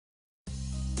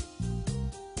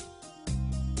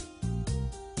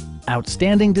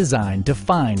Outstanding design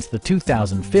defines the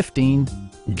 2015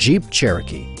 Jeep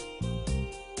Cherokee.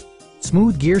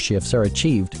 Smooth gear shifts are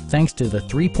achieved thanks to the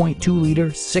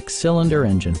 3.2-liter 6-cylinder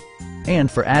engine. And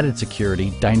for added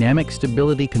security, dynamic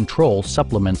stability control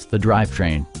supplements the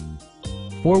drivetrain.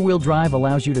 Four-wheel drive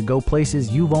allows you to go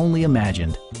places you've only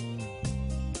imagined.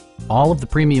 All of the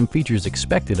premium features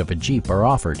expected of a Jeep are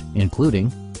offered,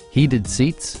 including heated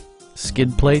seats,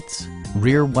 skid plates,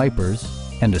 rear wipers,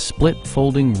 and a split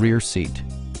folding rear seat.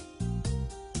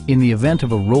 In the event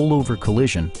of a rollover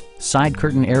collision, side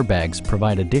curtain airbags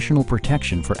provide additional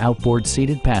protection for outboard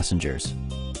seated passengers.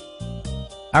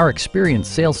 Our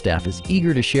experienced sales staff is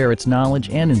eager to share its knowledge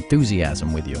and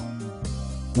enthusiasm with you.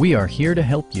 We are here to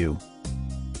help you.